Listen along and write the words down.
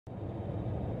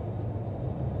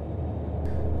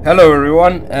Hello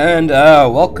everyone, and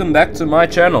welcome back to my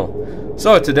channel.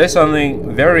 So today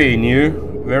something very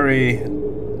new, very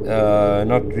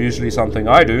not usually something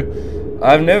I do.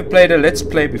 I've never played a Let's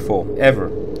Play before, ever.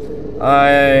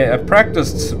 I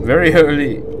practiced very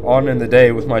early on in the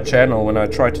day with my channel when I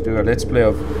tried to do a Let's Play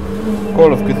of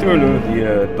Call of Cthulhu,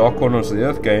 the Dark Corners of the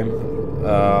Earth game.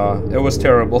 It was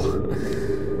terrible.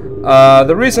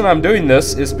 The reason I'm doing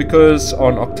this is because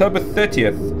on October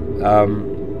 30th,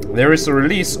 there is a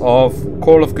release of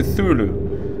Call of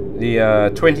Cthulhu,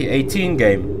 the 2018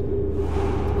 game,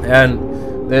 and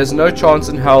there's no chance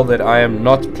in hell that I am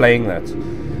not playing that.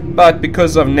 But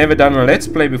because I've never done a Let's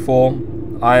Play before,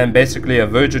 I am basically a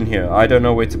virgin here. I don't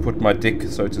know where to put my dick,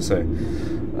 so to say.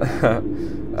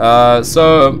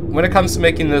 So when it comes to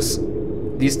making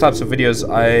these types of videos,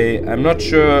 I am not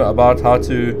sure about how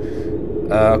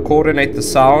to coordinate the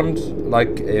sound,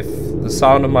 like if the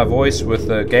sound of my voice with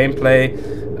the gameplay,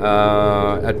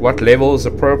 at what level is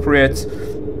appropriate.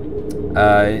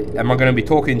 Am I going to be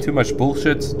talking too much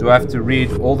bullshit? Do I have to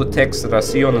read all the text that I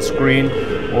see on the screen,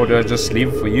 or do I just leave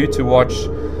it for you to watch?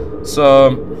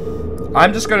 So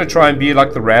I'm just going to try and be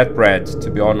like the Rad Brad,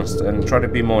 to be honest, and try to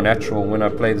be more natural when I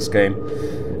play this game.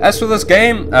 As for this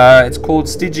game, it's called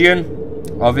Stygian.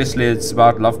 Obviously it's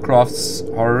about Lovecraft's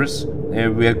horrors.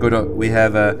 We have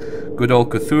a good old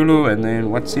Cthulhu, and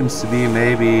then what seems to be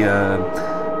maybe a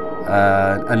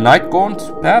night gaunt,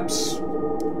 perhaps.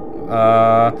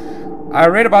 I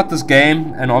read about this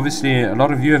game, and obviously a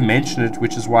lot of you have mentioned it,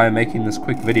 which is why I'm making this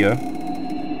quick video.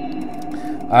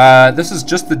 This is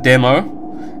just the demo,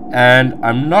 and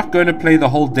I'm not going to play the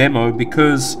whole demo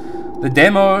because the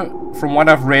demo, from what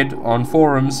I've read on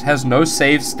forums, has no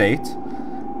save state.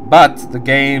 But the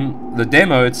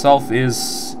demo itself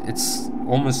it's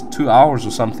almost 2 hours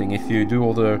or something if you do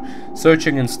all the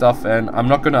searching and stuff, and I'm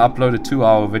not going to upload a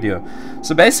 2-hour video.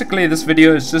 So basically this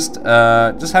video is just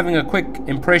having a quick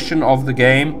impression of the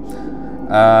game,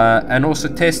 and also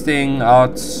testing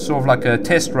out, sort of like a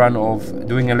test run of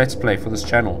doing a Let's Play for this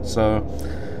channel. So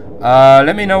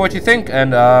let me know what you think,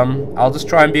 and I'll just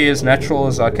try and be as natural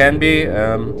as I can be.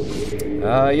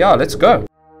 Yeah, let's go.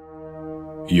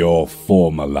 Your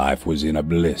former life was in a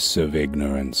bliss of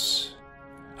ignorance,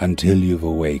 until you've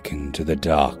awakened to the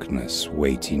darkness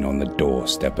waiting on the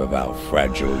doorstep of our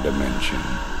fragile dimension.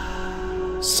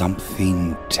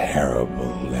 Something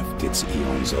terrible left its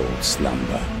eons-old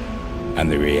slumber, and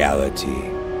the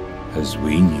reality, as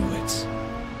we knew it,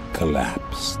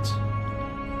 collapsed.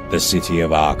 The city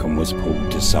of Arkham was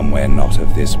pulled to somewhere not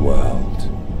of this world,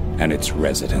 and its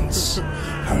residents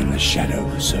are in the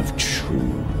shadows of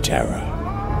true terror.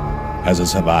 As a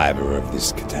survivor of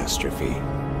this catastrophe,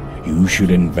 you should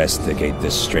investigate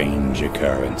the strange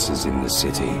occurrences in the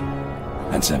city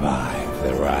and survive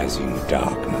the rising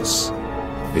darkness,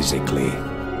 physically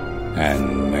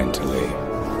and mentally,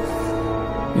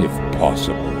 if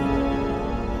possible.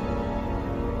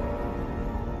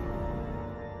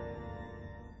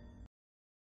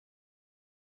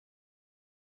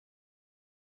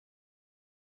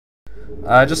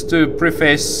 Just to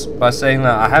preface by saying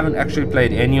that I haven't actually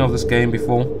played any of this game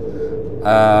before.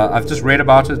 I've just read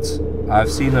about it. I've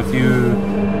seen a few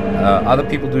other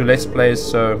people do Let's Plays,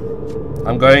 so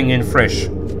I'm going in fresh.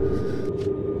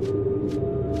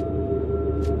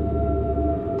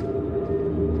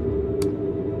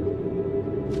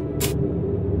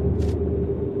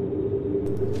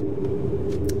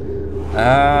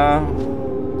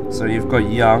 So you've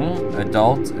got young,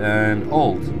 adult, and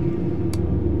old.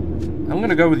 I'm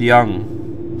gonna go with young.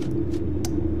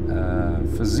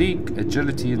 Physique,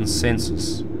 agility, and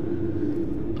senses.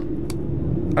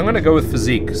 I'm gonna go with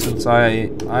physique since I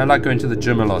like going to the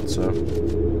gym a lot. So,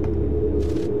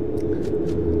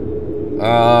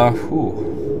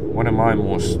 what am I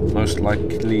most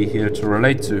likely here to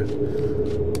relate to?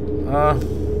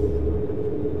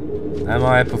 Am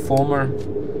I a performer?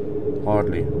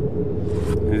 Hardly.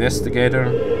 Investigator.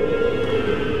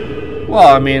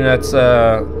 Well, I mean that's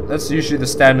usually the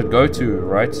standard go-to,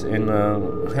 right? In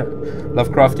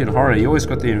Lovecraftian horror, you always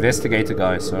got the investigator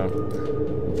guy. So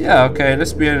yeah, okay,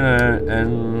 let's be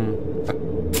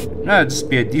no, just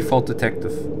be a default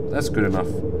detective. That's good enough.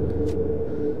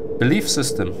 Belief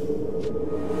system.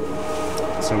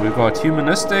 So we've got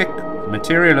humanistic,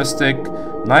 materialistic,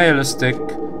 nihilistic,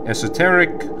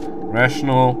 esoteric,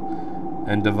 rational,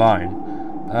 and divine.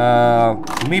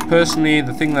 For me personally,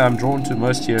 the thing that I'm drawn to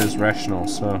most here is rational,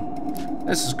 so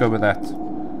let's just go with that.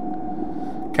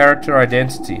 Character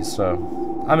identity, so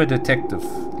I'm a detective.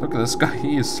 Look at this guy,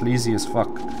 he is sleazy as fuck.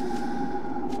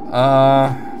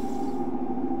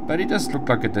 But he does look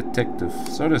like a detective,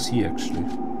 so does he actually.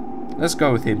 Let's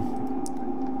go with him.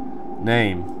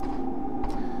 Name.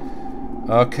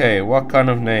 Okay, what kind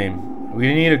of name?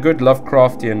 We need a good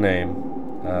Lovecraftian name.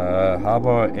 How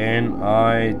about N-I-G-G-E?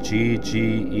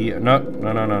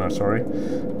 No, sorry.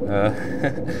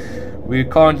 We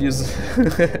can't use...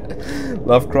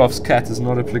 Lovecraft's cat is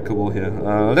not applicable here.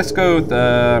 Let's go with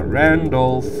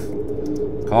Randolph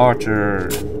Carter.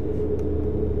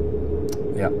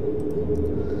 Yeah.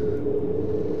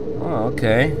 Oh,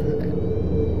 okay.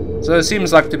 So it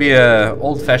seems like to be a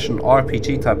old-fashioned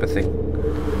RPG type of thing.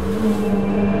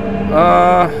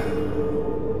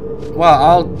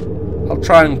 Well, I'll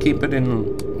try and keep it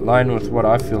in line with what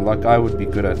I feel like I would be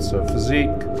good at. So physique,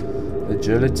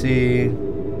 agility,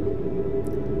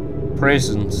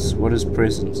 presence. What is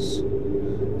presence?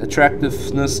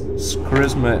 Attractiveness,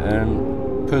 charisma,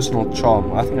 and personal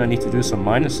charm. I think I need to do some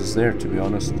minuses there, to be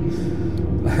honest.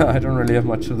 I don't really have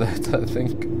much of that, I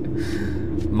think.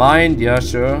 Mind, yeah,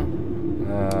 sure.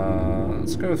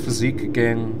 Let's go with physique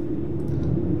again.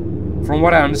 From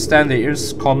what I understand, there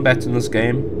is combat in this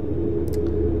game.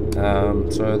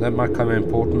 So that might come in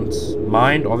important.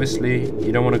 Mind, obviously,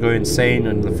 you don't want to go insane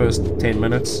in the first 10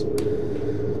 minutes.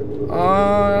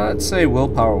 Let's say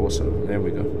willpower also. There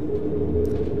we go.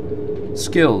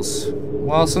 Skills.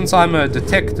 Well, since I'm a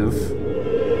detective,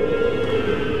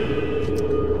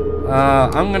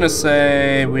 I'm gonna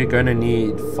say we're gonna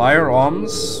need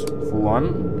firearms for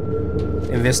one.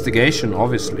 Investigation,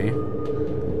 obviously.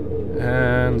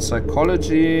 And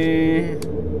psychology.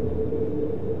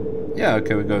 Yeah,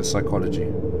 okay, we go with psychology.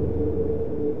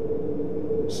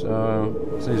 So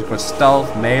he's got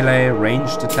stealth, melee,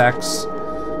 ranged attacks.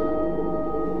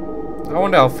 I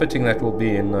wonder how fitting that will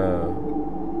be in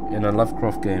a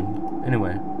Lovecraft game.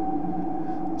 Anyway.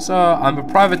 So, I'm a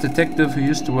private detective who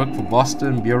used to work for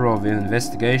Boston Bureau of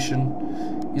Investigation.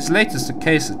 His latest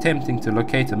case attempting to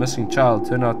locate a missing child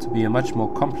turned out to be much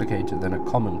more complicated than a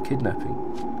common kidnapping.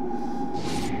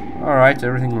 Alright,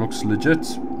 everything looks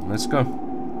legit. Let's go.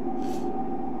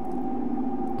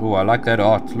 Oh, I like that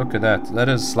art. Look at that. That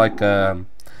is like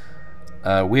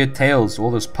Weird Tales,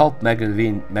 all those pulp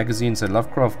magazines that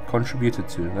Lovecraft contributed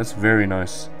to. That's very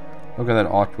nice. Look at that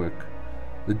artwork.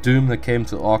 The doom that came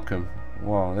to Arkham.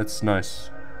 Wow, that's nice.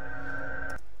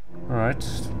 Alright,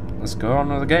 let's go on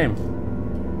with the game.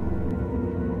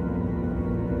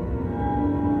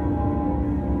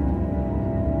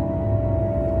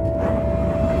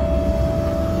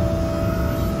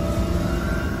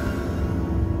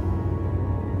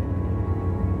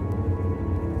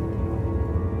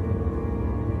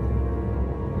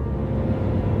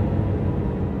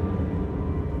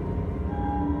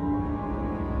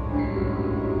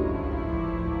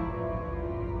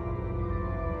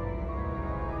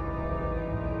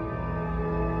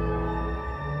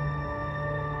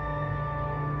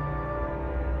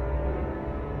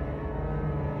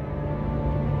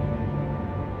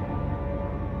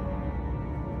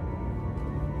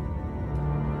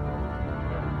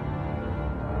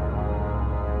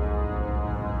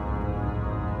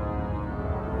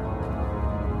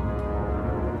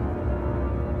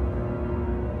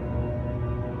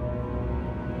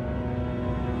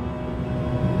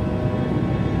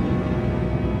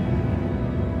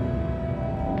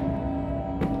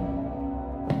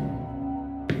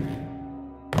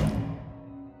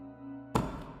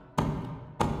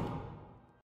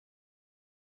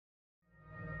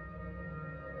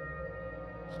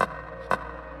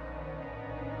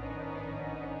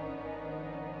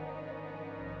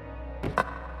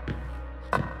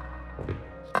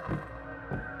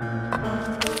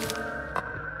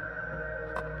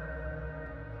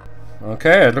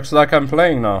 Okay, it looks like I'm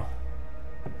playing now.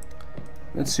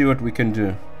 Let's see what we can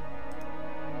do.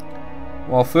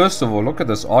 Well, first of all, look at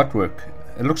this artwork.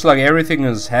 It looks like everything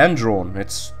is hand-drawn.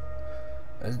 It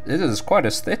is quite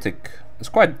aesthetic. It's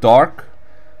quite dark.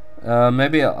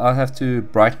 Maybe I'll have to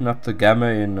brighten up the gamma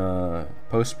in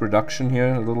post-production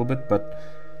here a little bit, but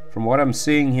from what I'm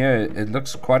seeing here, it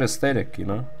looks quite aesthetic, you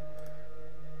know.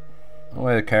 The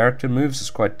way the character moves is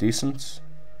quite decent.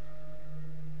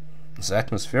 It's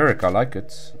atmospheric, I like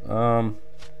it.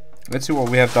 Let's see what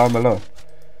we have down below.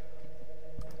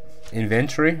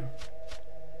 Inventory.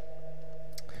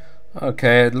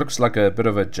 Okay, it looks like a bit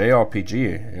of a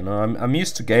JRPG, you know. I'm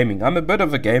used to gaming. I'm a bit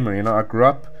of a gamer, you know. I grew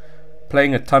up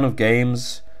playing a ton of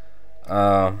games.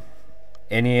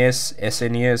 NES,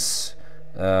 SNES,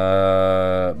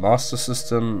 Master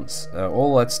Systems,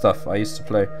 all that stuff I used to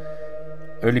play.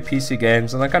 Early PC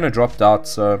games, and I kind of dropped out,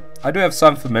 so I do have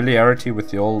some familiarity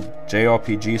with the old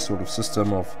JRPG sort of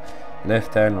system of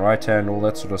left hand, right hand, all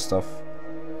that sort of stuff.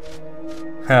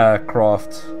 Ha,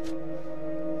 craft.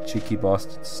 Cheeky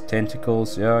bastards.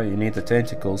 Tentacles, yeah, you need the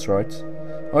tentacles, right?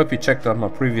 I hope you checked out my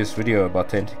previous video about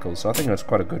tentacles. I think that's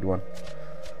quite a good one.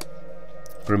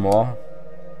 Grimoire.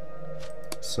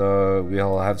 So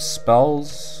we'll have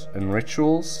spells and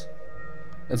rituals.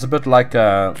 It's a bit like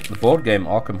the board game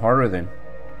Arkham Horror then.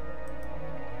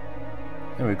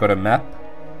 And we've got a map.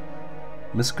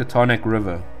 Miskatonic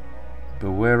River.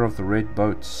 Beware of the red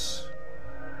boats.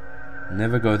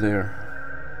 Never go there.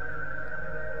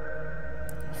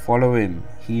 Follow him.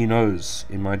 He knows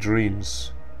in my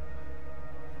dreams.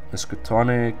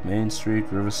 Miskatonic, Main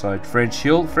Street, Riverside, French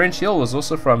Hill. French Hill was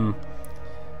also from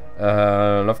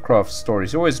Lovecraft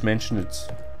stories. He always mentioned it,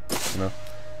 you know.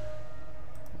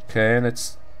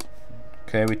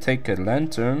 Okay, we take a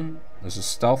lantern. There's a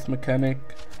stealth mechanic.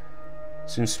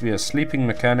 Seems to be a sleeping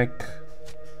mechanic.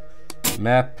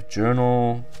 Map,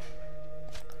 journal.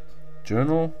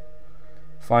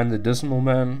 Find the Dismal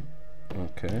Man.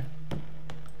 Okay.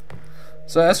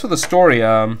 So as for the story,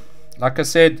 like I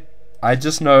said, I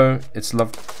just know it's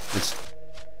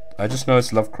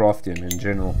Lovecraftian in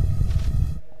general.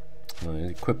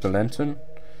 Equip the lantern.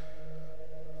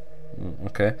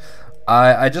 Okay.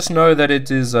 I just know that it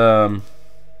is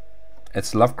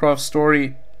it's Lovecraft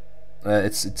story.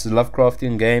 It's a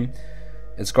Lovecraftian game.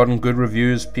 It's gotten good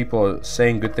reviews. People are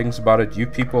saying good things about it. You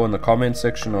people in the comment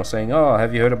section are saying, "Oh,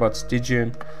 have you heard about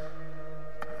Stygian?"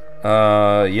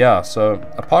 Yeah. So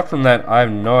apart from that, I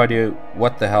have no idea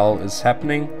what the hell is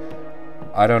happening.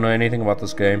 I don't know anything about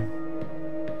this game.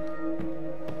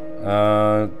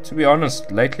 To be honest,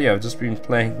 lately I've just been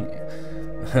playing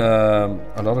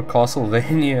a lot of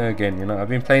Castlevania again. You know, I've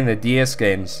been playing the DS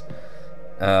games,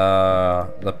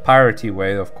 the piratey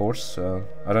way, of course.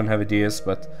 I don't have a DS,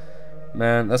 but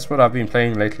man, that's what I've been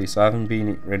playing lately. So I haven't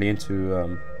been really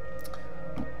into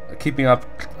keeping up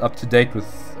to date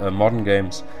with modern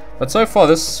games. But so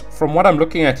far, from what I'm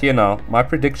looking at here now, my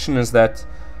prediction is that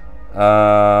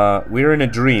we're in a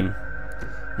dream.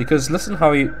 Because listen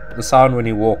how the sound when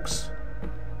he walks.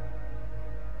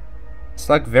 It's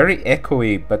like very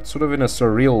echoey, but sort of in a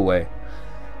surreal way.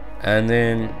 And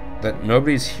then that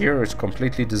nobody's here, it's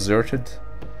completely deserted.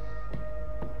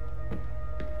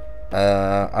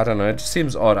 I don't know, it just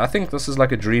seems odd. I think this is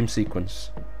like a dream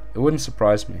sequence. It wouldn't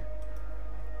surprise me.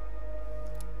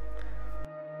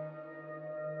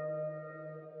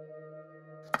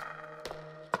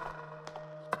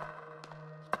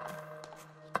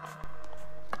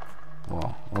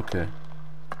 Wow, okay.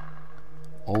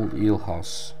 Old eel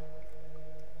house.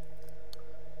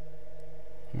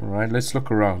 Alright, let's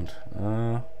look around.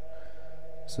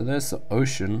 So there's the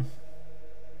ocean.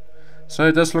 So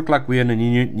it does look like we're in a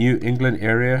New England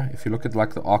area. If you look at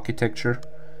like the architecture,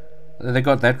 they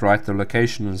got that right. The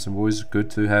location is always good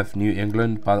to have. New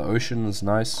England by the ocean is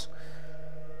nice.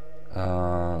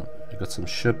 You got some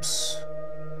ships.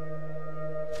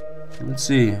 Let's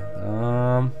see.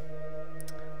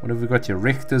 What have we got here?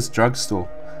 Richter's drugstore.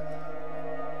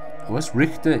 Was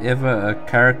Richter ever a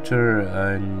character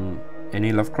in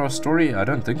any Lovecraft story? I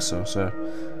don't think so. So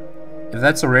if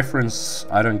that's a reference,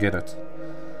 I don't get it.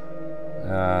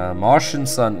 Martian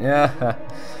Sun, yeah.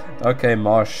 Okay,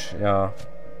 Marsh, yeah.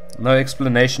 No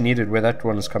explanation needed where that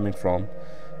one is coming from.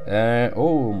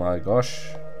 Oh my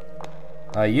gosh.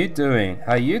 How you doing?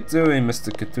 How you doing,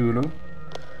 Mr. Cthulhu?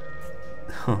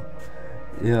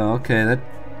 Yeah, okay, that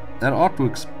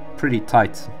artwork's pretty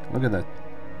tight. Look at that.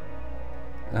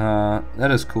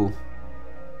 That is cool.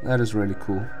 That is really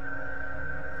cool.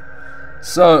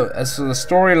 So, as for the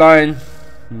storyline,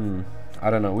 I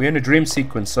don't know. We're in a dream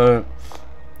sequence, so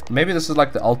maybe this is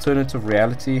like the alternative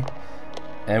reality,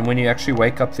 and when you actually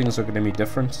wake up, things are going to be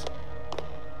different.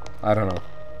 I don't know.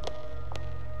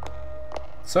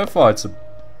 So far, it's a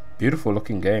beautiful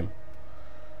looking game.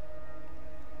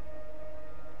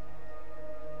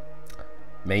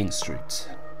 Main Street.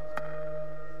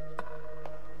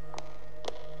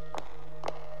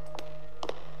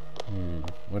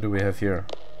 What do we have here?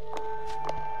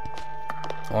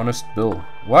 Honest Bill.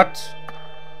 What?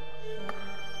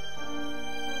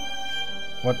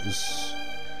 What is...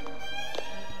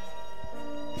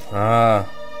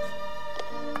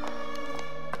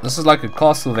 This is like a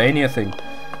Castlevania thing.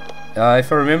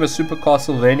 If I remember Super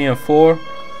Castlevania 4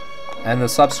 and the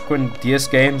subsequent DS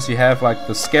games, you have like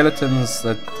the skeletons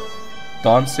that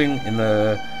dancing in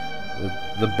the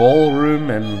ballroom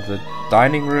and the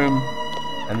dining room,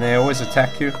 and they always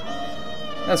attack you.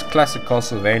 That's classic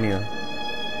Castlevania.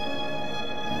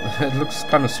 It looks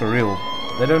kind of surreal.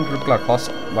 They don't look like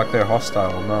they're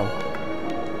hostile now,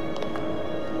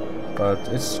 but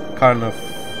it's kind of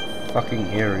fucking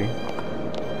eerie.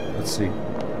 Let's see.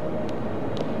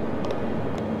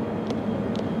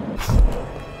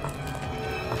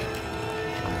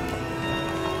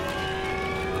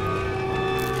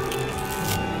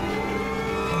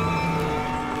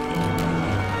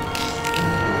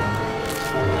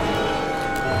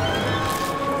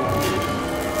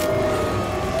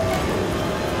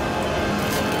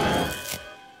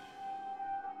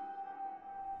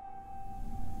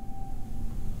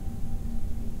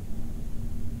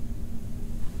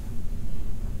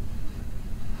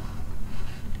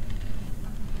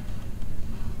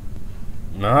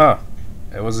 Ah,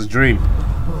 it was a dream.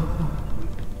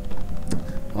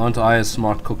 Aren't I a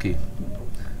smart cookie?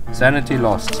 Sanity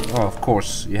lost. Oh, of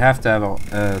course. You have to have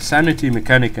a sanity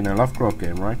mechanic in a Lovecraft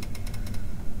game, right?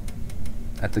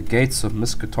 At the gates of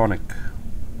Miskatonic.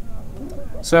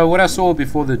 So what I saw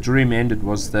before the dream ended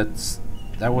was that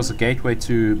that was a gateway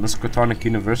to Miskatonic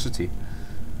University.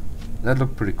 That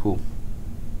looked pretty cool.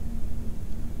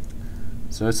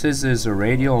 So it says there's a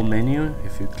radial menu.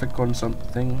 If you click on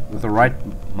something with the right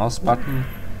mouse button,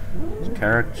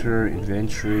 character,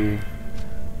 inventory,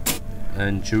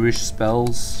 and Jewish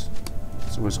spells.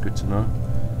 It's always good to know.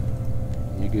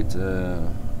 You get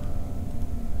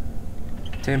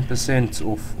 10%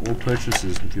 off all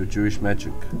purchases with your Jewish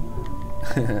magic.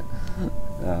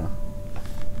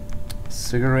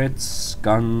 Cigarettes,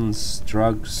 guns,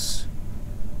 drugs,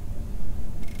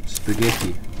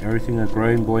 spaghetti. Everything a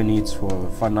growing boy needs for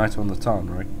a fun night on the town,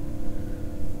 right?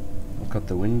 Look out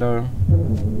the window.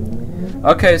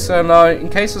 Okay, so now in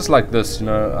cases like this, you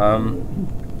know,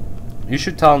 you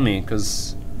should tell me,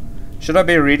 because should I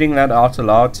be reading that out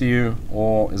aloud to you,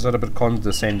 or is that a bit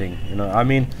condescending? You know, I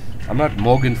mean, I'm not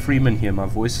Morgan Freeman here, my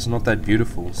voice is not that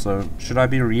beautiful, so should I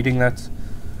be reading that?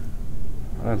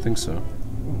 I don't think so.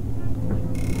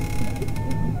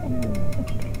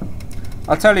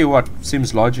 I'll tell you what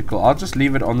seems logical. I'll just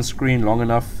leave it on the screen long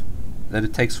enough that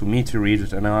it takes for me to read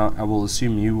it, and I will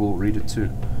assume you will read it too.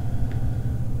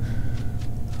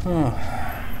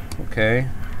 Okay.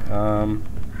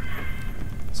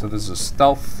 So there's a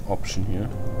stealth option here.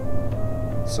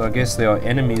 So I guess there are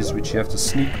enemies which you have to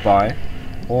sneak by,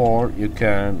 or you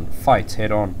can fight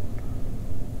head on.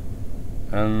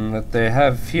 And that they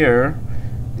have here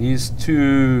these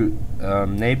two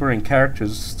neighboring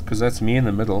characters, because that's me in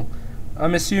the middle.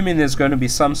 I'm assuming there's going to be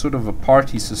some sort of a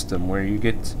party system where you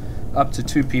get up to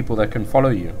 2 people that can follow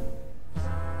you.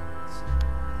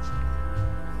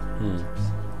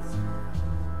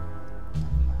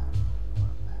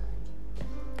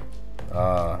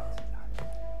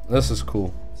 This is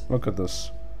cool. Look at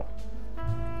this.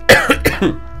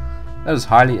 That is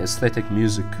highly aesthetic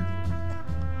music.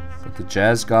 Got the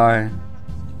jazz guy.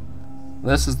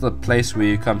 This is the place where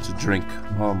you come to drink.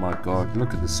 Oh my god,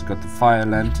 look at this. You got the fire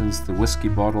lanterns, the whiskey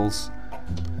bottles.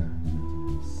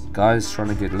 Guys trying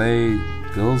to get laid.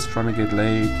 Girls trying to get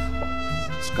laid.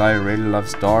 This guy really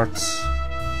loves darts.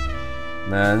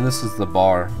 Man, this is the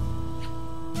bar.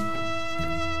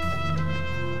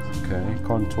 Okay,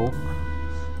 can't talk.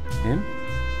 Him?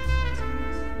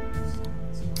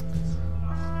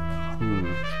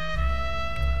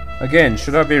 Again,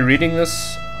 should I be reading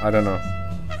this? I don't know.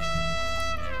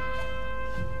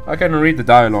 I can read the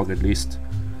dialogue at least.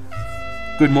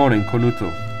 Good morning,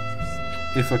 Cornuto.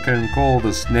 If I can call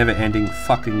this never-ending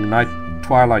fucking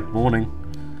twilight morning.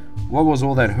 What was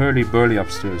all that hurly-burly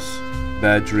upstairs?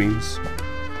 Bad dreams?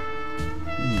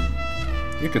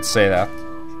 You could say that.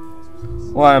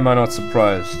 Why am I not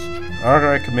surprised? I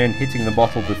recommend hitting the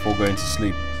bottle before going to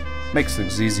sleep. Makes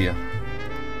things easier.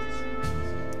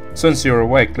 Since you're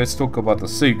awake, let's talk about the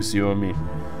cigs, you and me.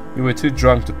 You were too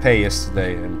drunk to pay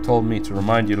yesterday and told me to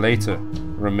remind you later.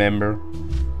 Remember?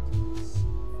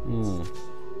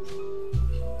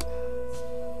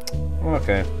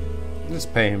 Okay. Let's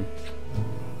pay him.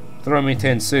 Throw me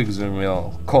 10 cigs and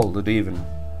we'll call it even.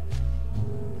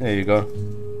 There you go.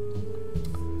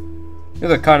 You're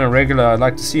the kind of regular I'd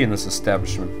like to see in this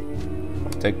establishment.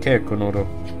 Take care, Cornuto.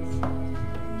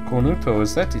 Cornuto,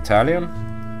 is that Italian?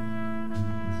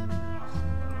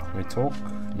 Can we talk?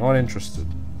 Not interested.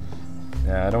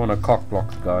 Yeah, I don't want to cock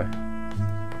block the guy.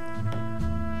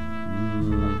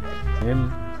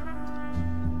 Him.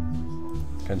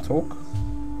 Can talk.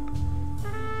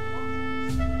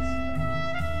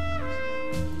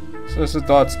 So it's a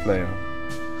darts player.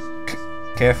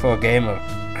 Care for a game of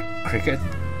cricket?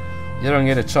 You don't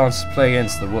get a chance to play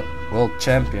against the world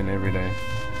champion every day.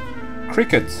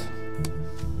 Cricket.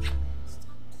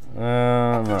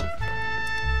 No.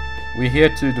 We're here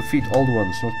to defeat old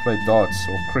ones, not play darts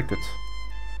or cricket.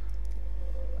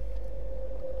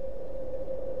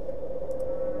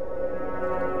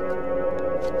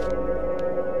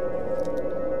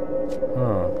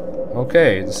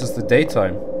 Okay, this is the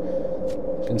daytime.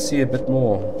 You can see a bit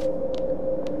more.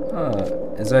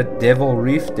 Is that Devil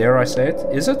Reef? Dare I say it?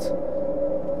 Is it?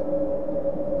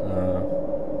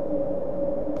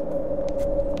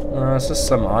 It's just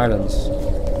some islands.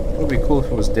 It would be cool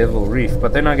if it was Devil Reef,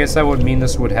 but then I guess that would mean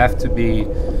this would have to be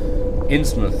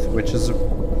Innsmouth, which is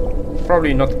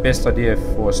probably not the best idea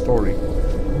for a story.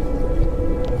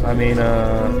 I mean,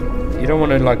 you don't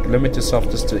want to like limit yourself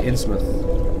just to Innsmouth.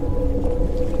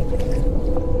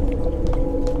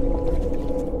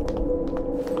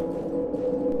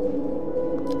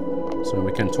 So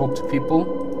we can talk to people.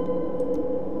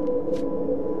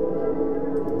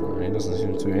 He doesn't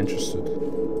seem too interested.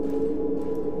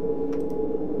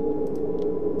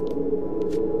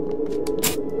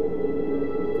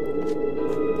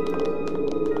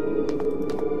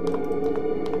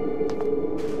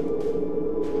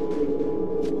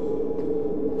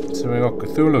 So we got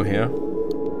Cthulhu here.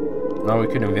 Now we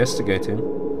can investigate him.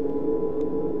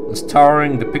 This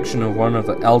towering depiction of one of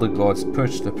the elder gods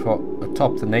perched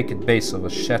atop the naked base of a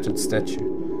shattered statue.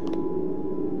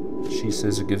 She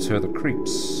says it gives her the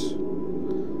creeps.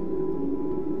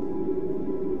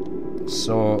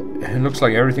 So it looks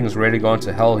like everything's really gone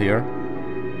to hell here.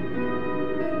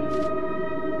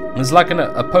 It's like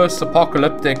a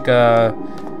post-apocalyptic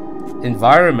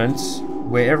environment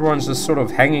where everyone's just sort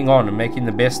of hanging on and making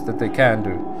the best that they can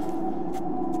do.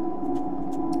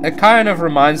 It kind of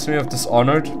reminds me of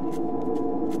Dishonored,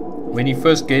 when you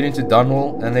first get into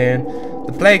Dunwall and then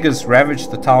the plague has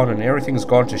ravaged the town and everything's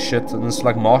gone to shit and it's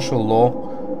like martial law,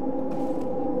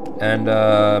 and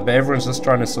but everyone's just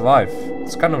trying to survive.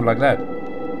 It's kind of like that.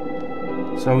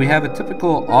 So we have a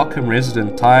typical Arkham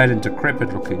resident, tired and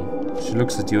decrepit looking. She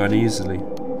looks at you uneasily.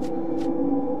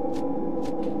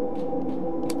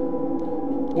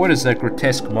 What is that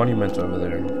grotesque monument over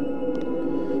there?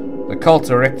 The cult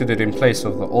erected it in place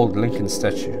of the old Lincoln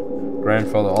statue.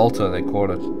 Grandfather altar, they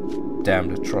call it.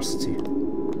 Damned atrocity.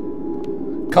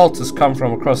 Cultists come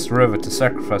from across the river to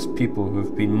sacrifice people who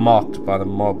have been marked by the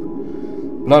mob.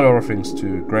 Blood offerings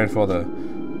to Grandfather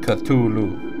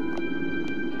Cthulhu.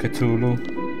 Cthulhu.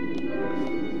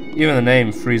 Even the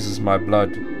name freezes my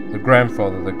blood. The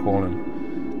Grandfather, they call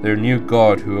him. Their new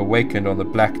god who awakened on the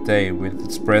black day with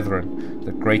its brethren,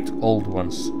 the great old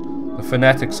ones. The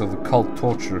fanatics of the cult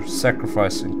torture,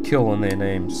 sacrifice and kill in their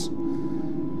names.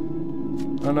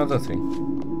 Another thing.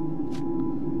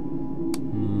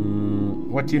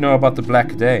 What do you know about the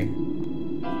Black Day?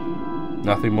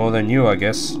 Nothing more than you, I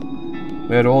guess.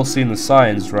 We had all seen the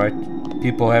signs, right?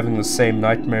 People having the same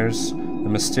nightmares, the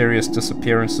mysterious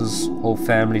disappearances, whole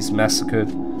families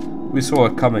massacred. We saw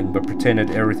it coming, but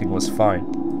pretended everything was fine.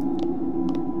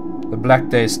 The Black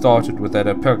Day started with that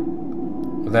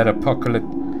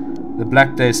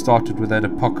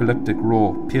apocalyptic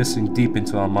roar, piercing deep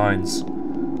into our minds.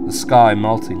 The sky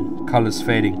melting, colors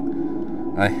fading.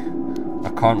 I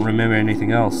can't remember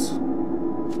anything else.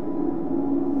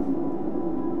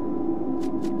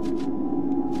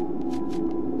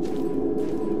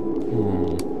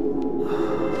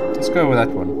 Let's go with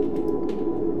that one.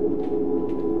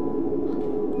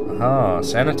 Aha,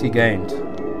 sanity gained.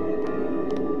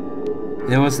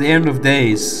 There was the end of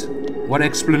days. What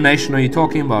explanation are you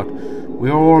talking about? We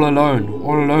are all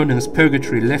alone in this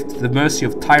purgatory, left to the mercy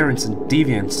of tyrants and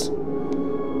deviants.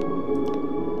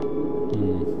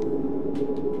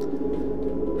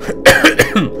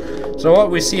 So what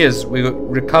we see is we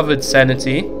recovered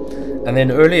sanity, and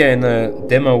then earlier in the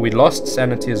demo we lost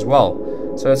sanity as well.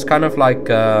 So it's kind of like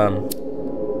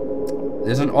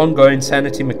there's an ongoing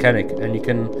sanity mechanic, and you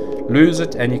can lose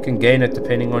it and you can gain it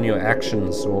depending on your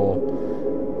actions or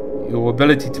your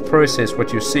ability to process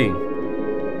what you're seeing.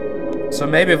 So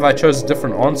maybe if I chose a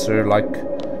different answer, like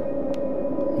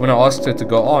when I asked her to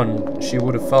go on, she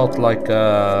would have felt like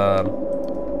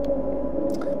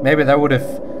maybe that would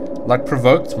have like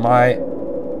provoked my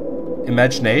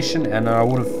imagination, and I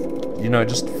would have, you know,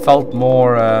 just felt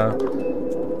more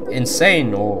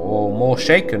insane or more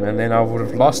shaken, and then I would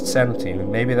have lost sanity.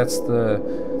 Maybe that's the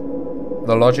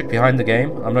logic behind the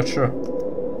game. I'm not sure.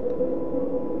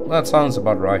 That sounds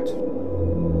about right.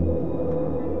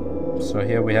 So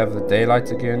here we have the daylight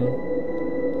again.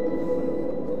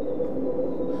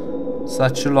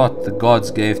 Such a lot the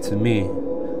gods gave to me.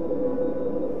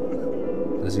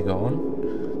 Does he go on?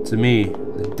 To me,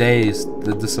 the dazed,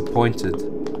 the disappointed.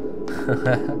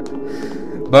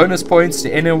 Bonus points to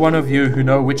any one of you who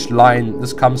know which line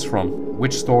this comes from.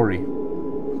 Which story?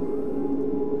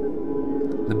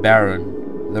 The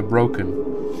Baron. The Broken.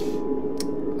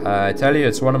 I tell you,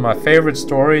 it's one of my favorite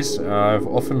stories. I've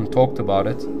often talked about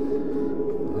it.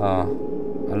 I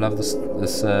love this.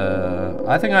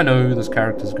 I think I know who this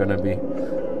character is going to be.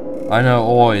 I know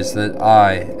always that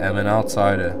I am an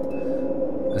outsider,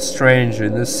 a stranger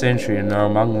in this century, and are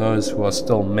among those who are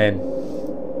still men.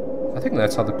 I think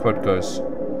that's how the quote goes.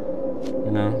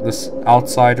 You know, this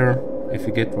outsider, if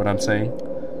you get what I'm saying.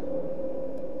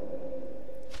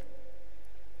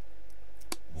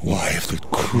 Why have the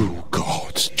cruel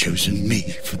gods chosen me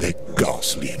for their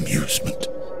ghastly amusement?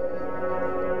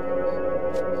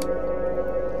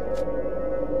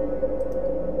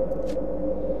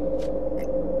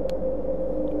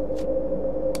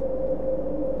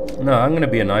 No, I'm gonna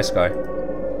be a nice guy.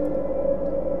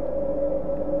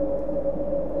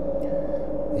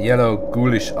 Yellow,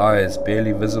 ghoulish eyes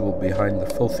barely visible behind the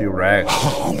filthy rags.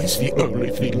 Harm is the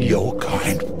only thing your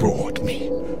kind brought me.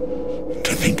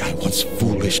 To think I once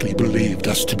foolishly believed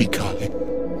us to be kind.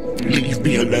 Leave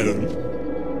me alone.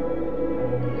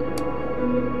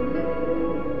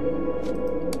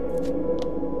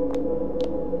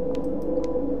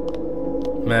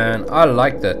 Man, I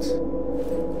like that.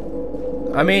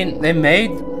 I mean, they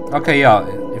made... Okay, yeah,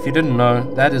 if you didn't know,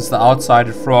 that is the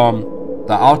outsider from...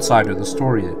 The outsider, the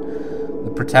story.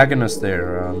 The protagonist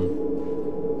there.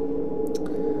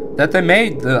 That they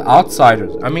made the outsider.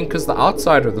 I mean, because the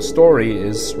outsider, the story,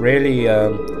 is really...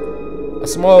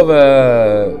 it's more of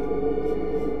a...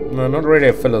 No, not really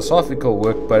a philosophical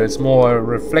work, but it's more a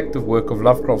reflective work of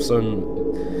Lovecraft's own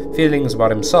feelings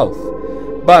about himself.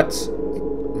 But...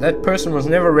 that person was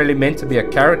never really meant to be a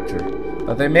character,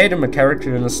 but they made him a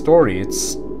character in the story.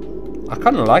 It's... I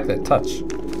kind of like that touch.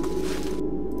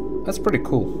 That's pretty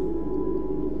cool.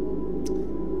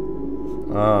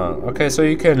 Okay, so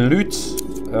you can loot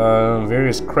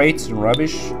various crates and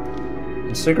rubbish.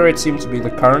 And cigarettes seem to be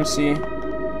the currency.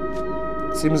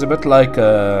 It seems a bit like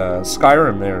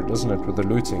Skyrim there, doesn't it, with the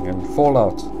looting, and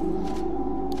Fallout.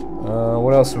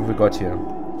 What else have we got here?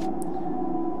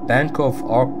 Bank of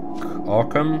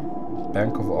Arkham.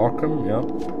 Bank of Arkham, yeah.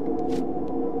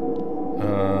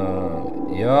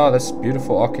 Yeah, that's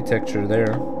beautiful architecture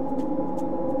there.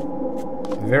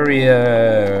 Very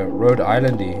Rhode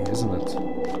Islandy, isn't it?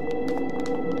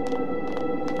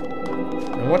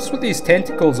 And what's with these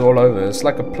tentacles all over? It's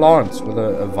like a plant with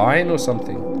a vine or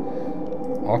something.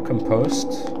 Arkham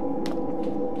Post.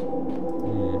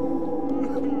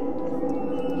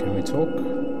 Can we talk?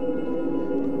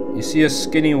 You see a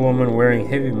skinny woman wearing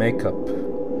heavy makeup.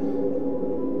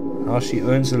 How she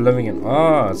earns a living and...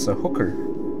 Ah, it's a hooker.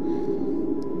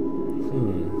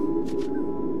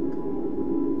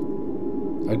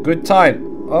 A good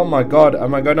time. Oh my god,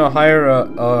 am I gonna hire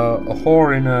a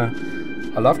whore in a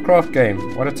Lovecraft game?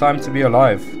 What a time to be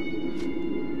alive.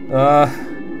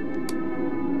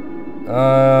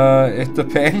 It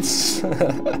depends.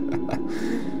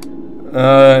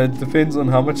 It depends on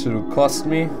how much it will cost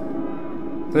me.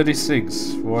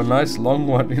 36 for a nice long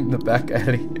one in the back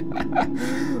alley.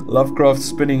 Lovecraft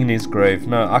spinning in his grave.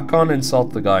 No, I can't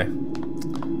insult the guy.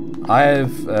 I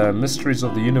have mysteries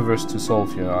of the universe to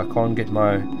solve here. I can't get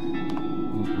my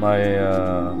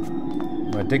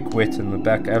dick wet in the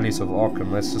back alleys of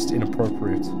Arkham. That's just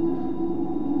inappropriate.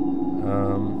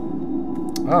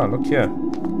 Ah, look here.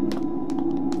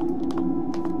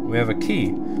 We have a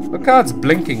key. Look how it's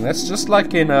blinking. That's just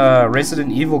like in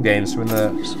Resident Evil games when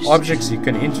the objects you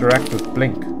can interact with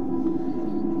blink.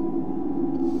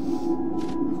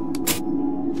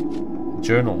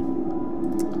 Journal.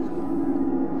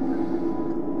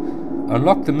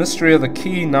 Unlock the mystery of the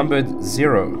key numbered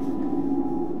 0.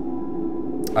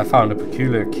 I found a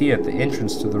peculiar key at the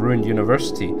entrance to the ruined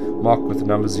university, marked with the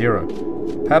number 0.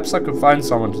 Perhaps I could find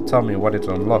someone to tell me what it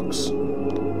unlocks.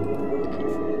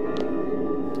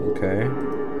 Okay.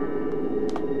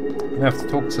 I'm gonna have to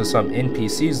talk to some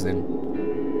NPCs then.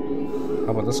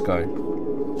 How about this guy?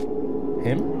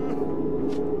 Him?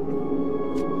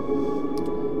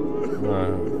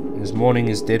 He's mourning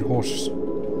his dead horse.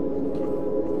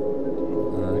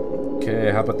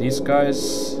 Okay, how about these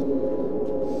guys?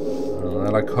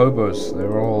 They're like hobos.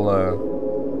 They're all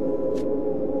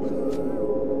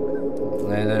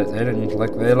they didn't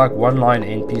like. They're like one-line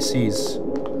NPCs.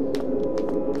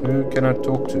 Who can I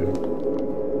talk to?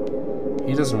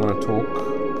 He doesn't want to talk.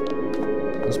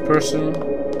 This person,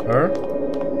 her,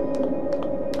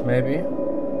 maybe.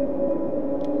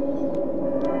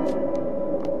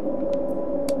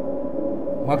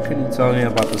 What can you tell me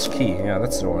about this key? Yeah,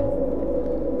 that's the one.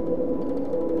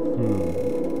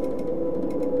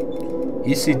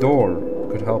 Isidore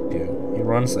could help you. He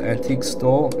runs the antique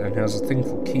store and has a thing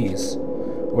for keys.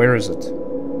 Where is it?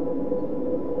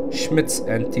 Schmidt's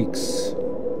Antiques.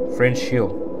 French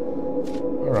Hill.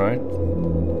 Alright.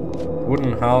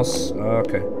 Wooden house.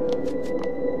 Okay.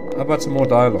 How about some more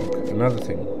dialogue? Another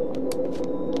thing.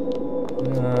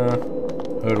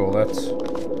 Heard all that.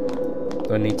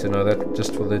 Don't need to know that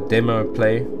just for the demo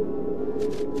play.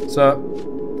 So,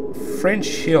 French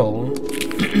Hill.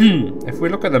 If we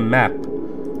look at the map,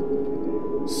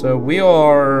 so we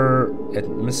are at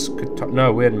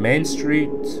we're at Main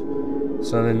Street.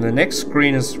 So then the next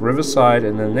screen is Riverside,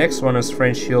 and the next one is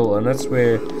French Hill, and that's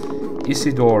where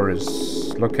Isidore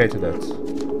is located at.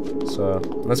 So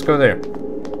let's go there.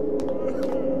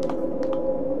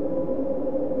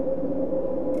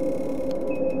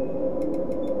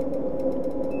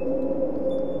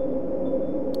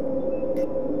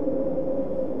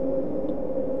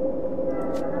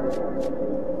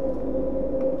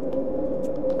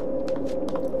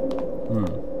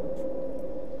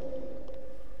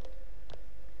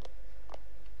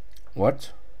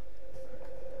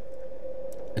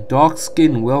 A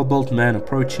dark-skinned, well-built man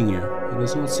approaching you. He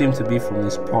does not seem to be from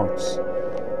these parts.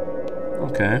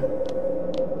 Okay.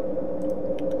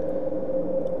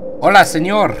 Hola,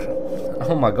 señor!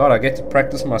 Oh my god, I get to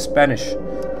practice my Spanish.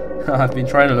 I've been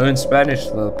trying to learn Spanish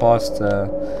for the past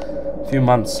few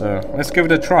months, so let's give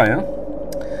it a try, huh?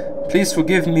 Please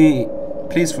forgive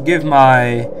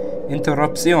my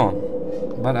interruption,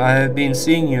 but I have been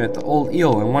seeing you at the Old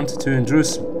Eel and wanted to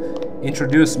introduce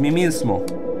me mismo.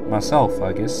 Myself,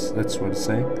 I guess, that's what it's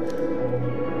saying.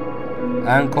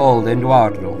 I'm called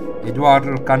Eduardo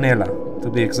Canela, to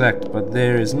be exact, but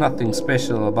there is nothing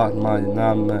special about my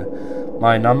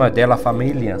nama de la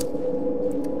familia.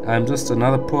 I'm just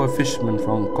another poor fisherman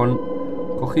from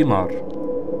Cojimar.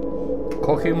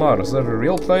 Cojimar, is that a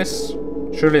real place?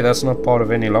 Surely that's not part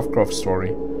of any Lovecraft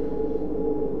story.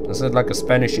 Is that like a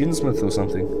Spanish Innsmouth or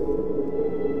something?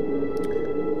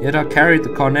 Yet I carried the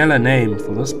Carnella name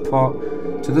for this part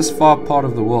to this far part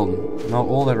of the world. Now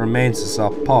all that remains is our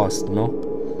past, no?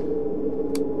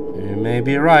 You may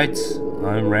be right.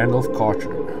 I'm Randolph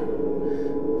Carter.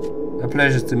 A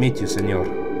pleasure to meet you, senor.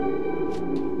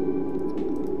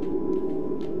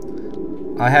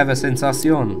 I have a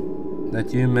sensation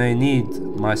that you may need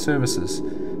my services.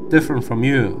 Different from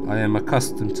you, I am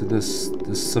accustomed to this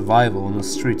survival on the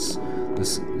streets,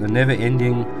 the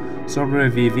never-ending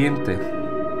sobreviviente.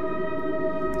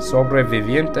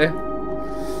 Sobreviviente?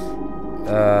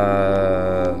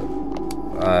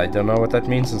 I don't know what that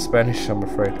means in Spanish, I'm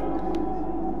afraid.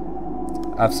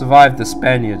 I've survived the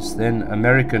Spaniards, then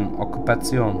American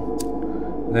occupation,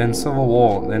 then Civil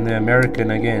War, then the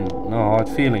American again. No hard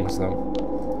feelings, though.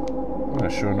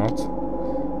 Sure not.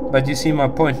 But you see my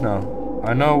point now.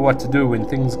 I know what to do when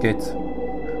things get,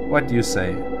 what do you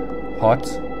say, hot?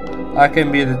 I can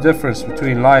be the difference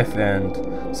between life and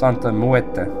Santa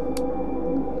Muerte.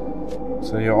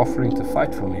 So you're offering to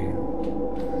fight for me?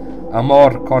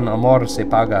 Amor con amor se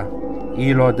paga,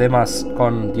 y lo demás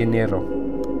con dinero.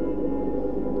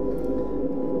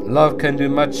 Love can do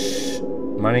much,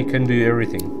 money can do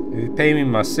everything. If you pay me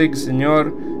my cigs,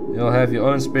 senor, you'll have your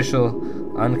own special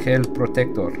Angel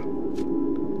Protector.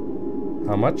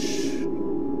 How much?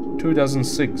 2 dozen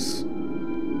cigs.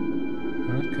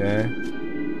 Okay.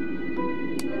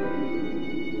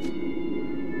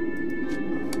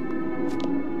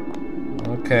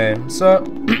 Okay, so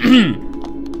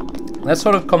that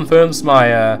sort of confirms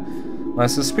my my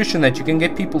suspicion that you can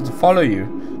get people to follow you,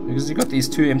 because you got these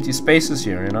 2 empty spaces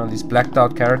here, you know, these blacked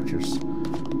out characters.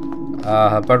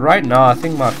 But right now I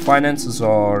think my finances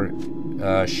are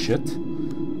shit.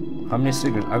 How many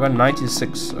cigarettes? I got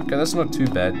 96. Okay, that's not too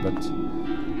bad, but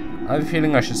I have a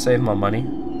feeling I should save my money.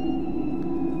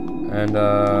 And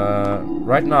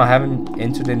right now I haven't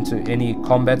entered into any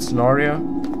combat scenario.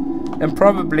 And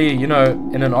probably, you know,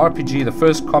 in an RPG, the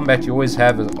first combat you always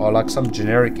have are like some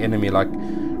generic enemy, like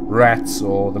rats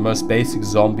or the most basic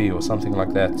zombie or something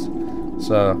like that.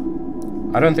 So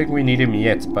I don't think we need him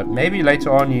yet, but maybe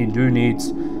later on you do need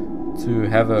to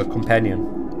have a companion.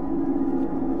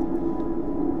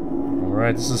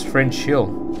 Alright, this is French Hill.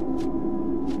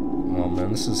 Oh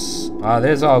man, this is...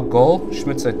 there's our goal,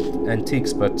 Schmidt's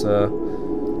Antiques, but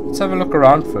let's have a look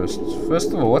around first.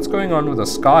 First of all, what's going on with the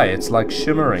sky? It's like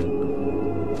shimmering.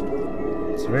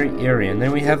 It's very eerie. And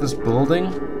then we have this building.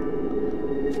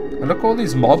 And look, all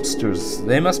these mobsters.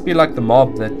 They must be like the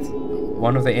mob that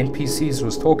one of the NPCs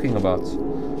was talking about.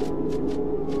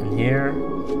 And here...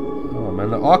 oh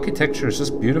man, the architecture is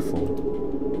just beautiful.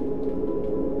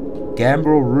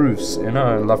 Gambrel roofs. You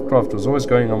know, Lovecraft was always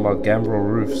going on about gambrel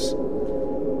roofs.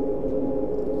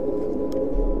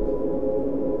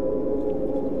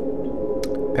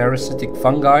 Parasitic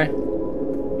fungi.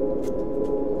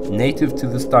 Native to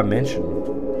this dimension.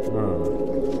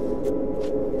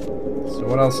 So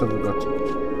what else have we got?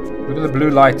 Look at the blue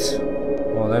light.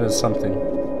 Oh, that is something.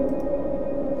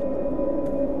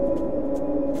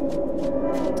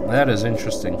 That is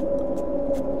interesting.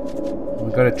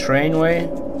 We've got a trainway.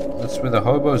 That's where the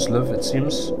hobos live, it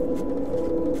seems.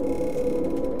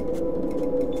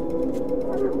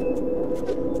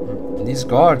 And these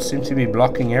guards seem to be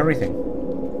blocking everything.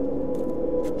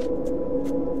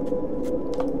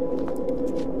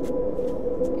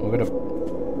 We've got a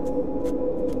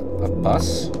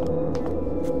bus.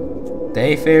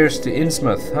 Day fares to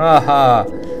Innsmouth. Haha.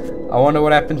 I wonder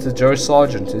what happened to Joe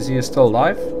Sargent. Is he still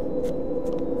alive?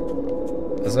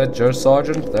 Is that Joe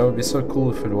Sargent? That would be so cool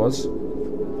if it was.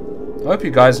 I hope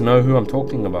you guys know who I'm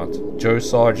talking about. Joe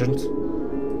Sargent.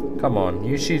 Come on,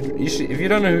 you should, if you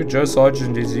don't know who Joe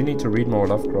Sargent is, you need to read more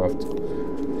Lovecraft.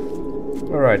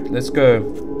 Alright, let's go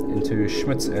into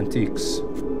Schmidt's Antiques.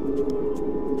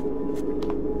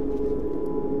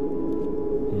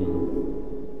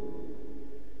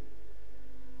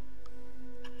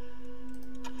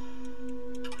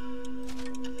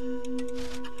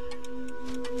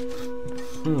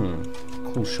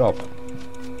 cool shop.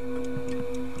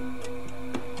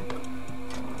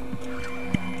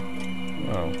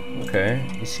 Oh, okay.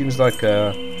 He seems like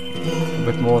a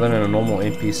bit more than a normal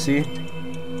NPC.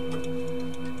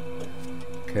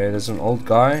 Okay, there's an old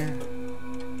guy.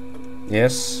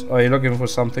 Yes. Oh, you're looking for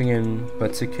something in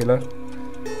particular?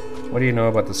 What do you know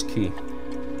about this key?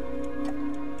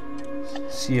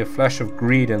 See a flash of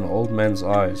greed in the old man's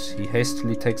eyes. He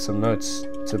hastily takes some notes.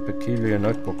 It's a peculiar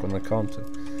notebook on the counter.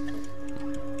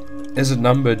 Is it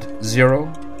numbered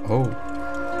 0? Oh,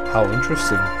 how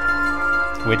interesting.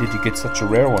 Where did you get such a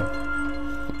rare one?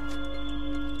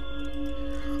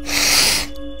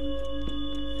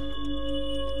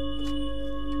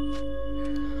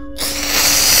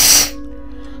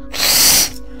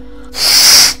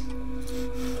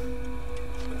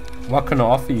 What can I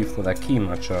offer you for that key,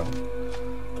 my child?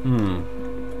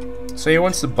 So he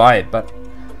wants to buy it, but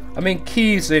I mean,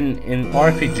 keys in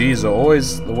RPGs are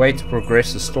always the way to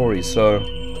progress the story, so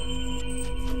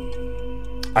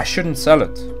I shouldn't sell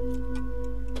it.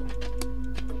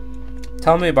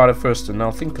 Tell me about it first and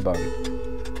I'll think about it.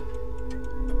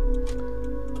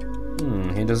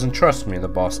 He doesn't trust me, the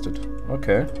bastard.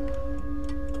 Okay.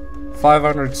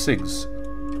 500 cigs.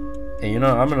 Hey, you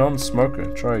know, I'm a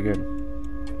non-smoker. Try again.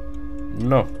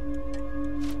 No.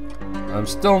 I'm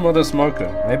still not a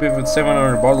smoker. Maybe with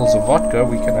 700 bottles of vodka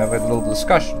we can have a little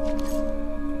discussion.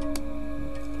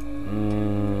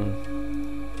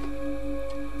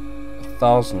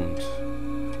 1,000.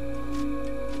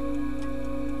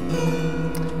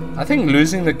 I think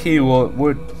losing the key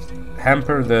would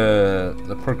hamper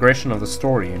the progression of the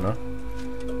story, you know.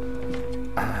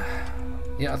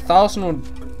 Yeah, 1,000 would...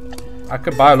 I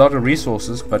could buy a lot of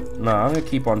resources, but no, I'm gonna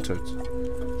keep on to it.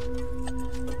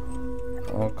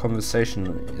 Our conversation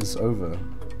is over.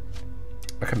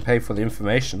 I can pay for the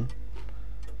information.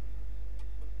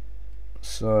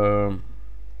 So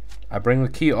I bring the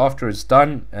key after it's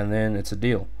done, and then it's a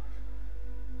deal.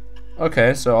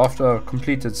 Okay, so after I've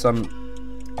completed some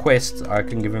quest, I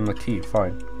can give him the key.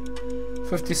 Fine.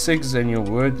 56 and your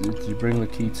word that you bring the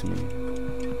key to me.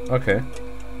 Okay.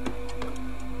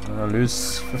 I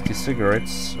lose 50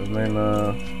 cigarettes, and then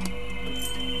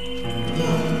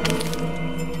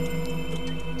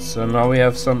so now we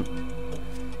have some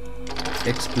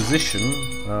exposition.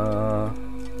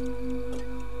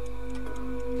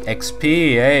 XP,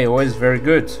 hey, always very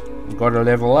good. You gotta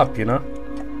level up, you know.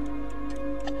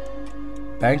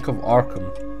 Bank of Arkham.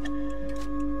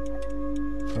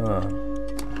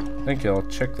 Thank you, I'll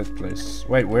check that place.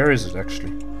 Wait, where is it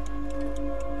actually?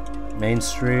 Main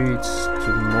Street to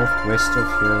the northwest of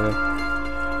here.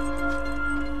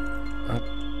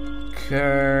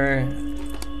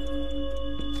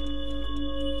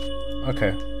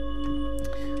 Okay.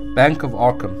 Bank of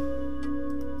Arkham.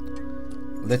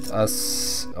 Let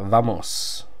us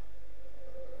vamos.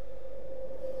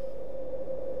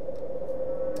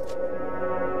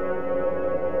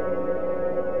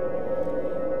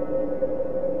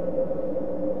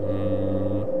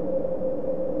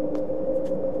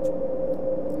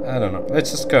 I don't know.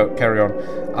 Let's just go carry on.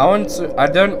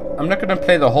 I'm not gonna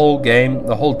play the whole game,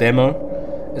 the whole demo.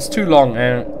 It's too long,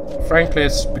 and frankly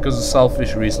it's because of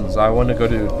selfish reasons. I wanna go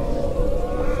do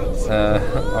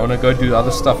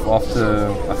other stuff after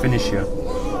I finish here.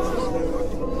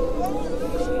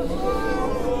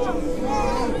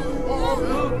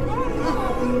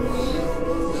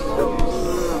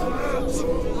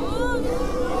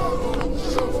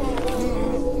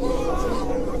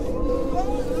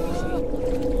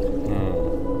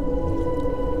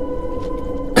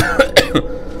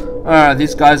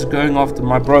 These guys are going after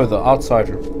my bro, the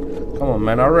outsider. Come on,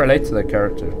 man, I relate to that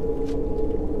character.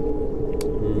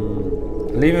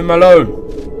 Leave him alone.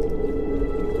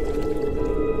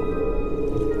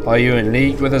 Are you in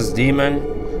league with this demon?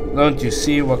 Don't you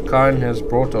see what Khan has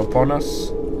brought upon us?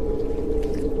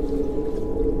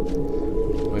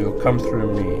 Or you'll come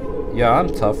through me. Yeah, I'm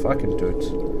tough, I can do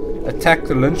it. Attack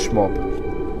the lynch mob.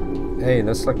 Hey,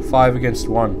 that's like 5 against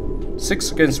 1.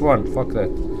 6 against 1, fuck that.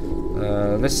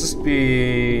 Let's just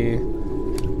be...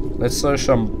 Let's show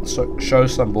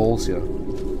some balls here.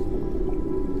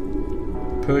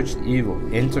 Purged evil.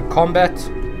 Enter combat.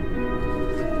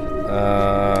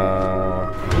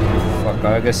 Fuck,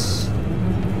 I guess...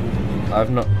 I've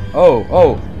not...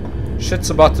 Oh! Shit's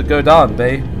about to go down,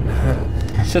 babe.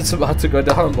 Shit's about to go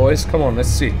down, boys. Come on, let's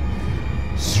see.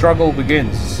 Struggle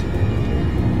begins.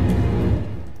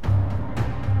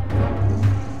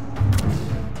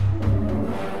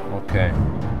 Okay.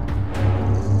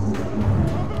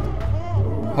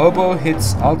 Hobo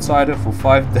hits outsider for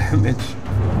 5 damage.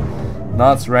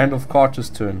 Now it's Randolph Carter's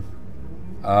turn.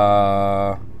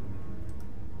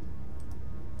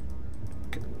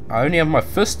 I only have my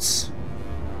fists?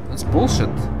 That's bullshit.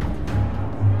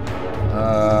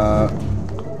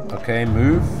 Okay,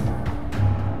 move.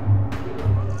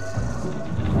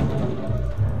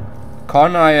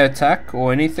 Can't I attack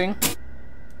or anything?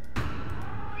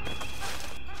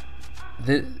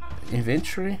 The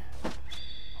inventory?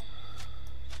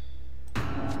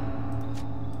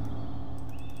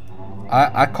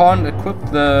 I can't equip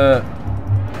the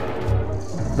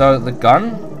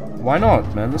gun? Why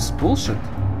not, man? This is bullshit.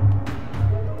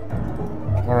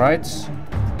 Alright.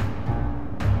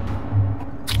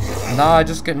 Now I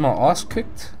just get my ass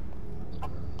kicked?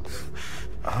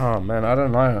 Oh man, I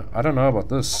don't know about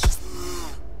this.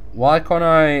 Why can't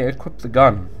I equip the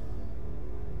gun?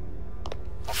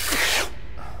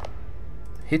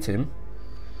 Hit him.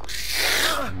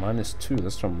 -2,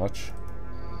 that's not much.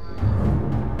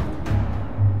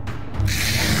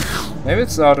 Maybe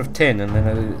it's out of 10 and then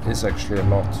it is actually a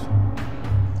lot.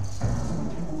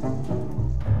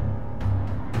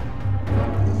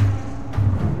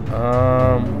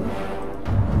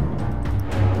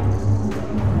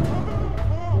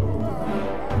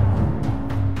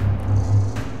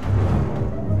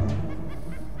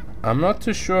 I'm not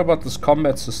too sure about this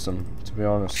combat system, to be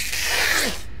honest.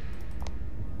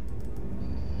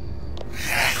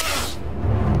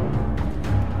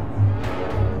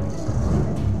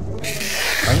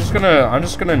 I'm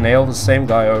just gonna nail the same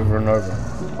guy over and over.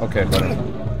 Okay, got it.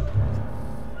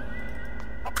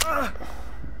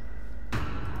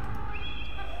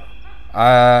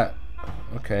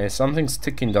 Okay, something's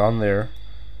ticking down there.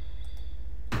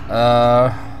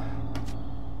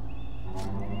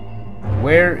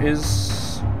 Where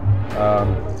is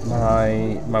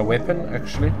my weapon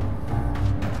actually?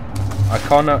 I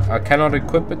cannot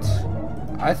equip it.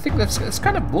 I think it's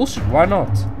kind of bullshit. Why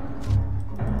not?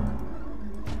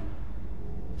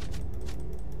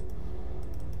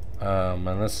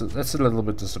 Man, that's a little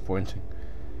bit disappointing.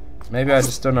 Maybe I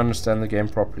just don't understand the game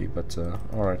properly, but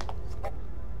alright.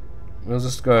 We'll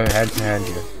just go hand to hand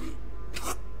here.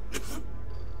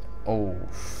 Oh,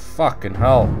 fucking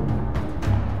hell.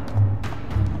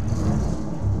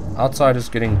 Outside is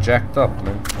getting jacked up,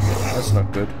 man. That's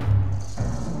not good.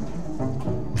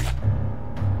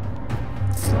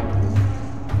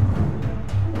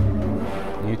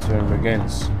 New turn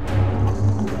begins.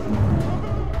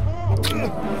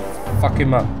 Fuck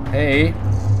him up. Hey.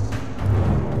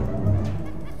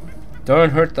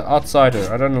 Don't hurt the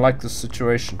outsider. I don't like this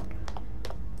situation.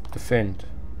 Defend.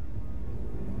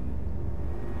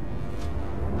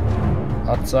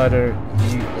 Outsider,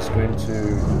 he is going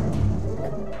to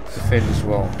defend as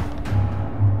well.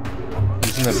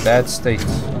 He's in a bad state.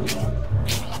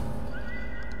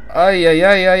 Ay, ay,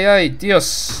 ay, ay, ay,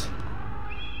 Dios.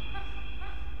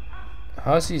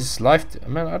 How's his life?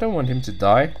 Man, I don't want him to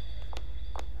die.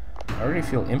 I really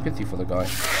feel empathy for the guy.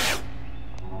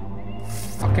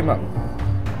 Fuck him up.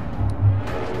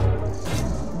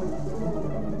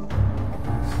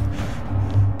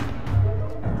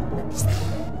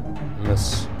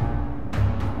 Miss.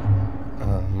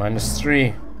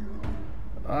 -3.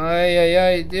 Ay, ay,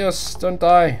 ay, Dios, don't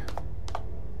die.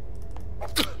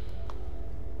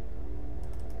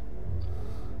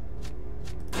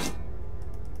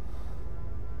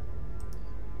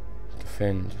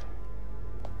 Defend.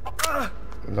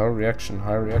 Low reaction,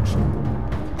 high reaction.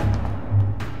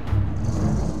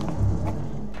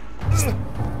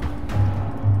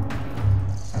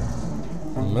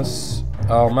 Miss.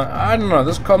 Oh man, I don't know.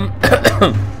 This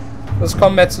this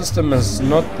combat system is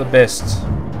not the best.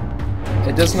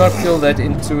 It does not feel that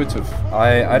intuitive.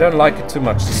 I don't like it too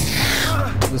much.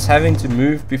 This having to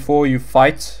move before you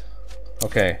fight.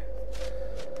 Okay.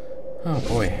 Oh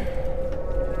boy.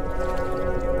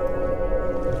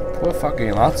 Poor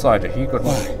fucking outsider. He got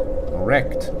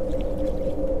wrecked.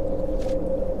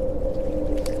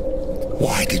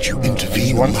 Why did you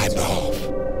intervene on my behalf?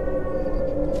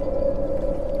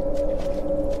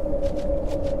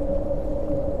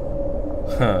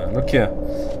 Look here.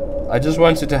 I just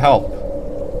wanted to help.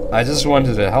 I just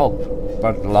wanted to help.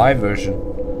 But live version.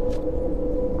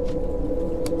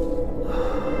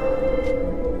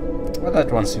 Well,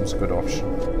 that one seems a good option.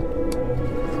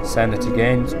 Sanity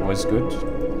gains, always good.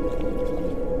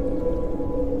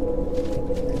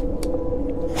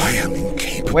 I am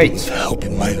incapable of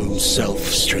helping my own self,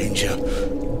 stranger.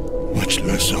 Much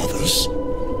less others.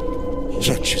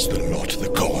 Such is the lot the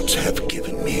gods have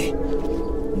given me.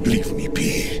 Leave me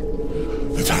be,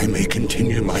 that I may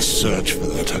continue my search for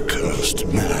that accursed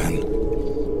man.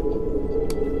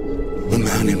 The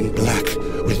man in black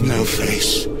with no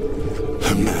face.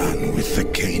 A man with the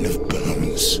cane of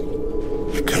bones.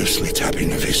 The ghostly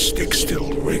tapping of his stick still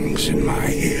rings in my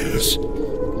ears.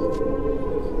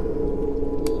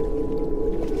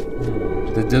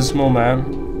 The Dismal Man.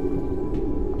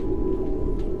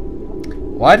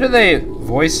 Why do they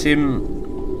voice him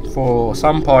for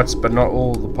some parts but not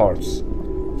all the parts?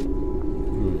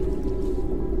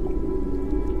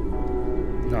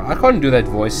 No, I can't do that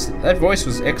voice. That voice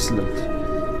was excellent.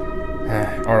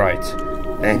 Alright.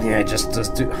 Then you're just as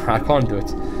I can't do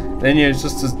it. Then you're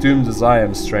just as doomed as I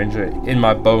am, stranger. In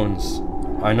my bones.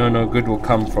 I know no good will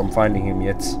come from finding him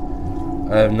yet.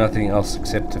 I have nothing else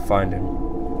except to find him.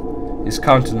 His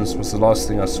countenance was the last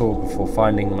thing I saw before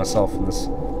finding myself in this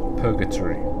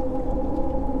purgatory.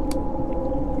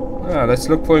 Let's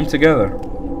look for him together.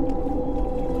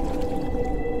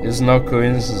 It is no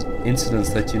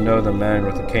coincidence that you know the man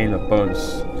with the cane of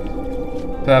bones.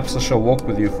 Perhaps I shall walk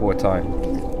with you for a time.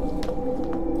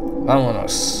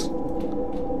 Vámonos.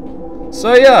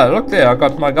 So yeah, look there, I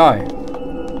got my guy.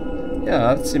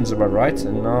 Yeah, that seems about right.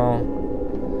 And now,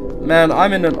 man,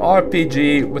 I'm in an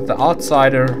RPG with the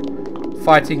outsider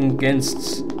fighting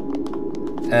against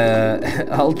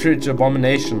eldritch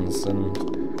abominations and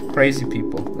crazy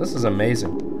people. This is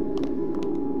amazing.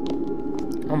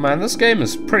 Oh man, this game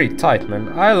is pretty tight,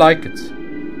 man. I like it.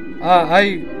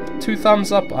 2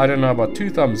 thumbs up. I don't know about 2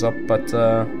 thumbs up, but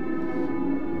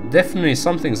definitely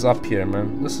something's up here,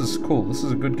 man. This is cool. This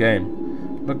is a good game.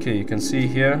 Look here, you can see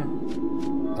here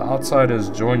the outsiders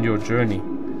joined your journey.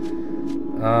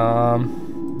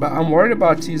 But I'm worried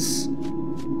about his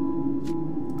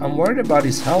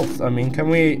health. I mean, can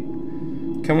we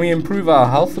improve our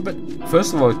health a bit?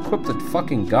 First of all, equip that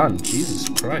fucking gun. Jesus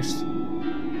Christ.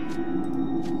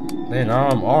 There, now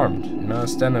I'm armed. You know, I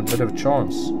stand a bit of a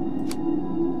chance.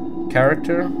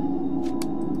 Character.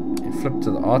 You flip to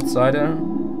the outsider.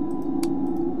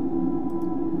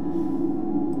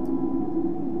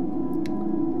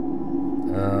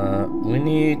 We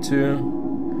need to...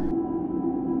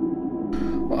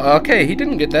 Okay, he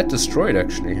didn't get that destroyed,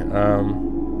 actually.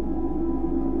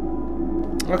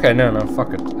 Okay, no,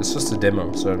 fuck it. It's just a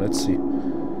demo, so let's see.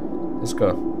 Let's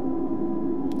go.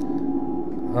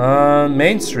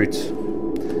 Main Street.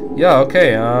 Yeah,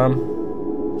 okay,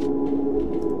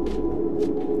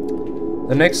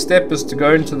 the next step is to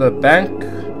go into the bank.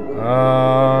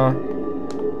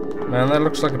 Man, that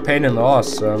looks like a pain in the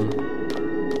ass.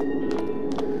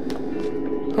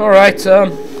 Alright,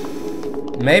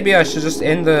 maybe I should just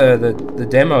end the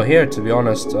demo here, to be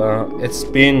honest. It's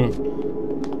been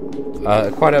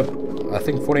quite I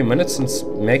think 40 minutes since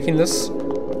making this.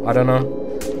 I don't know.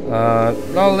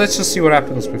 Well, let's just see what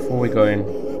happens before we go in.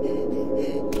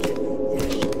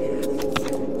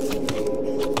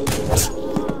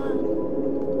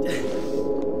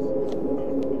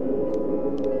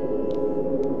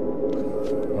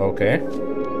 Okay.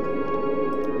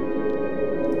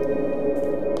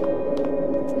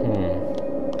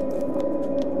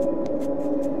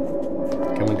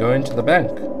 Can we go into the bank?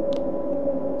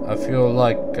 I feel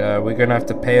like we're gonna have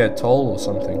to pay a toll or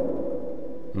something.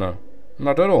 No,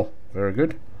 not at all. Very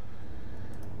good.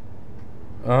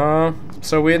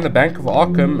 So we're in the Bank of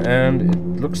Arkham, and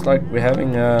it looks like we're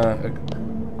having yeah,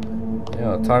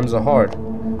 times are hard.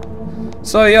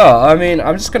 So yeah, I mean,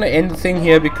 I'm just gonna end the thing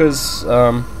here because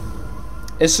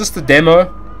it's just the demo.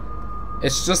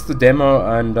 It's just the demo,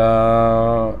 and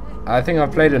I think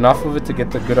I've played enough of it to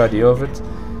get the good idea of it.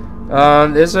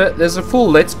 There's a full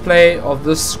let's play of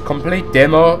this complete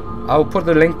demo. I'll put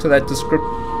the link to that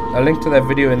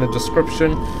video in the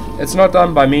description. It's not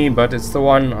done by me, but it's the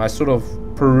one I sort of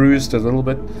perused a little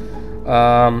bit.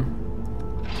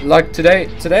 Like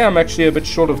today I'm actually a bit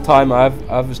short of time. I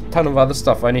have a ton of other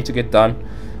stuff I need to get done.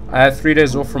 I have 3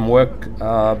 days off from work,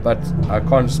 but I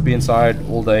can't just be inside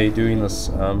all day doing this.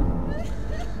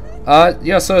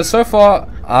 Yeah, so far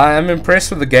I am impressed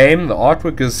with the game. The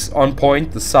artwork is on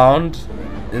point. The sound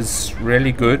is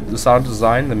really good. The sound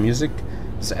design, the music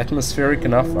is atmospheric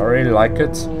enough. I really like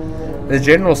it. The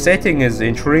general setting is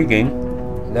intriguing.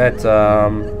 That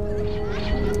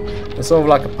it's sort of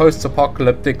like a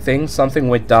post-apocalyptic thing. Something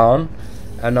went down,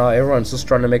 and now everyone's just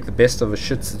trying to make the best of a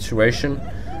shit situation.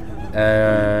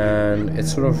 And it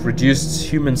sort of reduced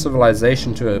human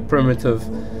civilization to a primitive,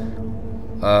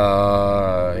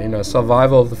 you know,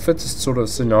 survival of the fittest sort of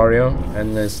scenario.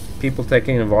 And there's people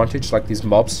taking advantage, like these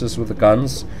mobsters with the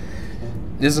guns.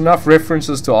 There's enough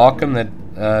references to Arkham that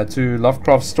to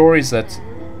Lovecraft stories that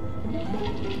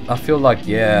I feel like,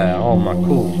 yeah, oh my,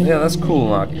 cool. Yeah, that's cool.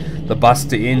 Like the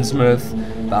Buster Innsmouth,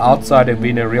 the outsider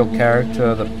being a real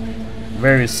character, the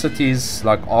various cities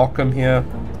like Arkham here,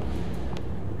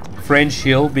 French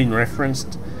Hill being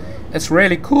referenced. It's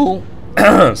really cool.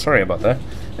 Sorry about that.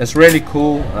 It's really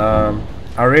cool.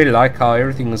 I really like how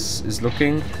everything is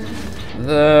looking.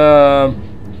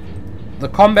 the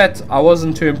combat I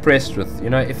wasn't too impressed with. You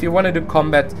know, if you want to do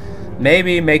combat,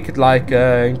 maybe make it like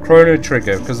Chrono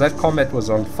Trigger, because that combat was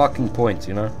on fucking point,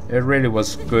 you know. It really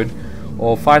was good.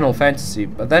 Or Final Fantasy,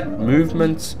 but that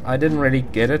movement, I didn't really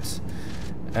get it.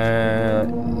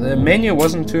 The menu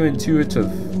wasn't too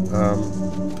intuitive.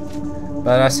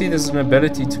 But I see there's an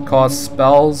ability to cast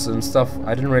spells and stuff.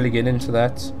 I didn't really get into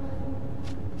that.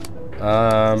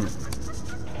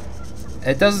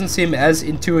 It doesn't seem as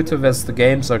intuitive as the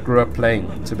games I grew up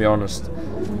playing, to be honest.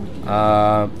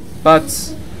 But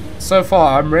so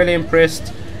far, I'm really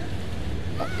impressed.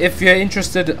 If you're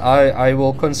interested, I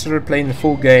will consider playing the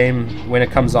full game when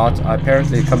it comes out.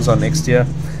 Apparently it comes out next year.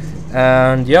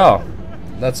 And yeah,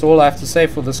 that's all I have to say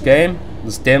for this game,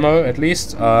 this demo at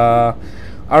least. I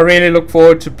really look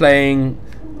forward to playing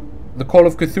the Call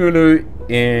of Cthulhu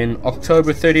in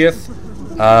October 30th.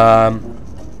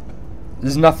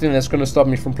 There's nothing that's going to stop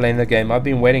me from playing the game. I've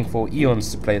been waiting for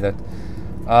eons to play that.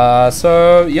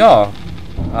 So yeah,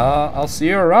 I'll see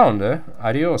you around.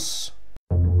 Adios.